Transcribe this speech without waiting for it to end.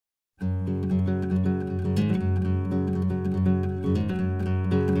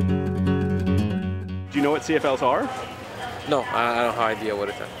you know what C.F.L.s are? No, I don't have idea what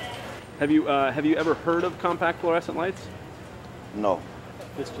it is. Have you ever heard of compact fluorescent lights? No.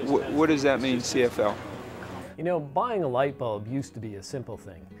 What does that mean, C.F.L.? You know, buying a light bulb used to be a simple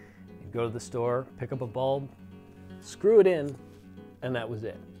thing. You'd go to the store, pick up a bulb, screw it in, and that was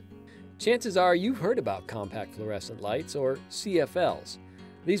it. Chances are you've heard about compact fluorescent lights, or C.F.L.s.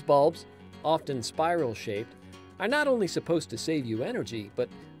 These bulbs, often spiral-shaped, are not only supposed to save you energy, but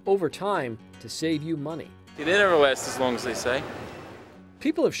over time, to save you money. They never last as long as they say.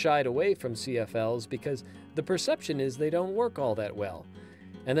 People have shied away from C.F.L.s because the perception is they don't work all that well,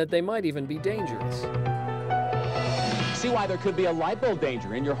 and that they might even be dangerous. See why there could be a light bulb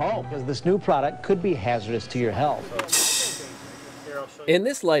danger in your home. Because this new product could be hazardous to your health. In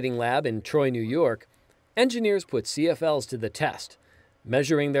this lighting lab in Troy, New York, engineers put C.F.L.s to the test,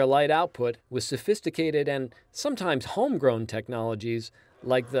 measuring their light output with sophisticated and sometimes homegrown technologies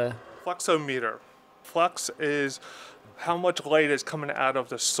like the fluxometer. Flux is how much light is coming out of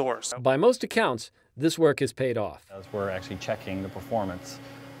the source. By most accounts, this work has paid off. As we're actually checking the performance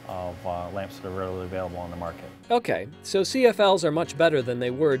of lamps that are readily available on the market. Okay, so C.F.L.s are much better than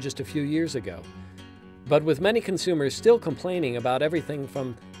they were just a few years ago. But with many consumers still complaining about everything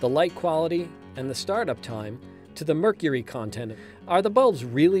from the light quality and the startup time to the mercury content, are the bulbs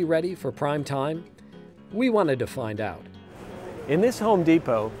really ready for prime time? We wanted to find out. In this Home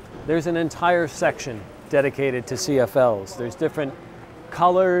Depot, there's an entire section dedicated to C.F.L.s. There's different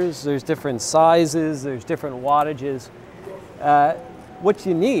colors, there's different sizes, there's different wattages. What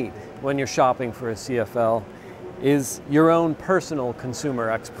you need when you're shopping for a C.F.L. is your own personal consumer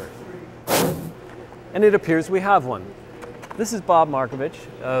expert. And it appears we have one. This is Bob Markovich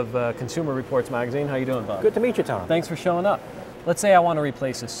of Consumer Reports magazine. How you doing, Bob? Good to meet you, Tom. Thanks for showing up. Let's say I want to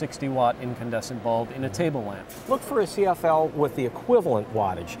replace a 60-watt incandescent bulb in a table lamp. Look for a C.F.L. with the equivalent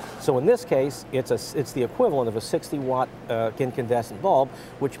wattage. So in this case, it's the equivalent of a 60-watt incandescent bulb,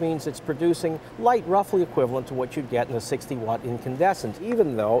 which means it's producing light roughly equivalent to what you'd get in a 60-watt incandescent,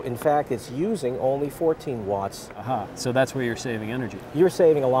 even though, in fact, it's using only 14 watts. Aha, so that's where you're saving energy. You're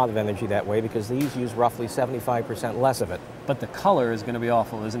saving a lot of energy that way because these use roughly 75% less of it. But the color is going to be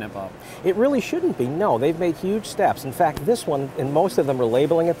awful, isn't it, Bob? It really shouldn't be, no. They've made huge steps. In fact, this one, and most of them are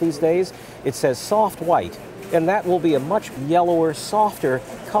labeling it these days, it says soft white. And that will be a much yellower, softer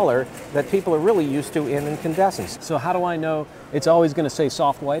color that people are really used to in incandescents. So how do I know it's always going to say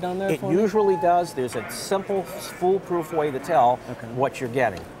soft white on there? It usually does. There's a simple, foolproof way to tell what you're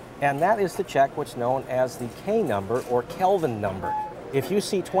getting. And that is to check what's known as the K number or Kelvin number. If you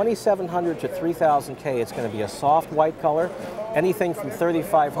see 2700 to 3000 K, it's going to be a soft white color. Anything from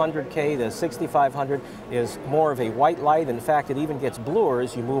 3500 K to 6500 is more of a white light. In fact, it even gets bluer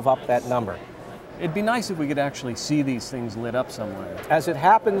as you move up that number. It'd be nice if we could actually see these things lit up somewhere. As it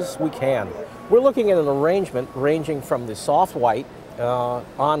happens, we can. We're looking at an arrangement ranging from the soft white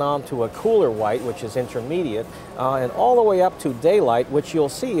on to a cooler white, which is intermediate, and all the way up to daylight, which you'll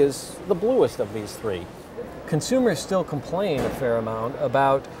see is the bluest of these three. Consumers still complain a fair amount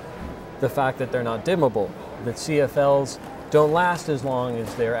about the fact that they're not dimmable, that C.F.L.s don't last as long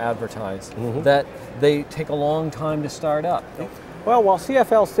as they're advertised, that they take a long time to start up. Well, while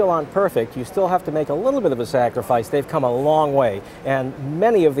C.F.L.s still aren't perfect, you still have to make a little bit of a sacrifice. They've come a long way, and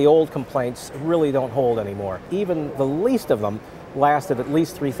many of the old complaints really don't hold anymore. Even the least of them lasted at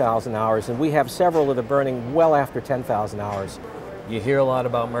least 3,000 hours, and we have several that are burning well after 10,000 hours. You hear a lot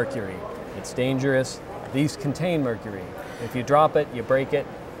about mercury. It's dangerous. These contain mercury. If you drop it, you break it.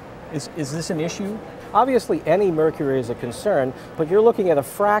 Is this an issue? Obviously, any mercury is a concern, but you're looking at a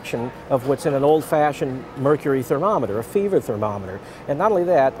fraction of what's in an old-fashioned mercury thermometer, a fever thermometer. And not only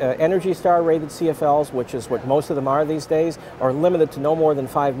that, Energy Star rated C.F.L.s, which is what most of them are these days, are limited to no more than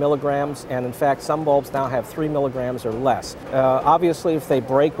 5 milligrams, and in fact, some bulbs now have 3 milligrams or less. Obviously, if they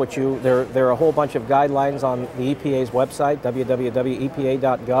break, there are a whole bunch of guidelines on the EPA's website,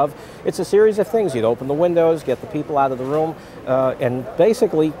 www.epa.gov. It's a series of things. You'd open the windows, get the people out of the room, and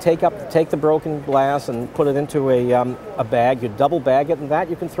basically take the broken glass and put it into a bag. You double bag it, and that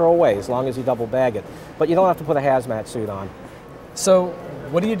you can throw away as long as you double bag it. But you don't have to put a hazmat suit on. So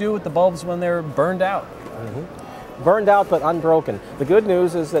what do you do with the bulbs when they're burned out? Burned out but unbroken. The good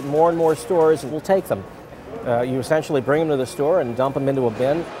news is that more and more stores will take them. You essentially bring them to the store and dump them into a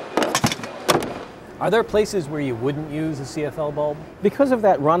bin. Are there places where you wouldn't use a C.F.L. bulb? Because of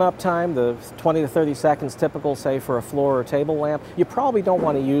that run-up time, the 20 to 30 seconds typical, say, for a floor or table lamp, you probably don't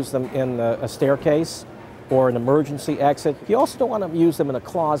want to use them in a staircase or an emergency exit. You also don't want to use them in a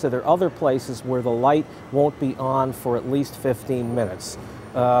closet or other places where the light won't be on for at least 15 minutes.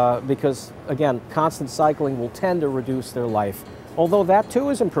 Because, again, constant cycling will tend to reduce their life. although that too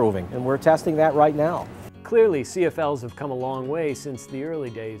is improving, and we're testing that right now. Clearly, C.F.L.s have come a long way since the early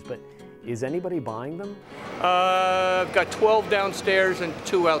days, but is anybody buying them? I've got 12 downstairs and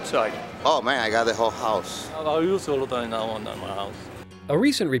 2 outside. Oh man, I got the whole house. I use all the time now on my house. A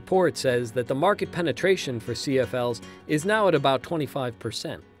recent report says that the market penetration for C.F.L.s is now at about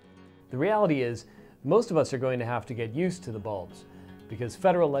 25%. The reality is, most of us are going to have to get used to the bulbs, because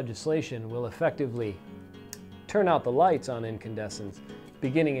federal legislation will effectively turn out the lights on incandescents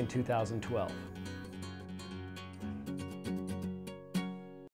beginning in 2012.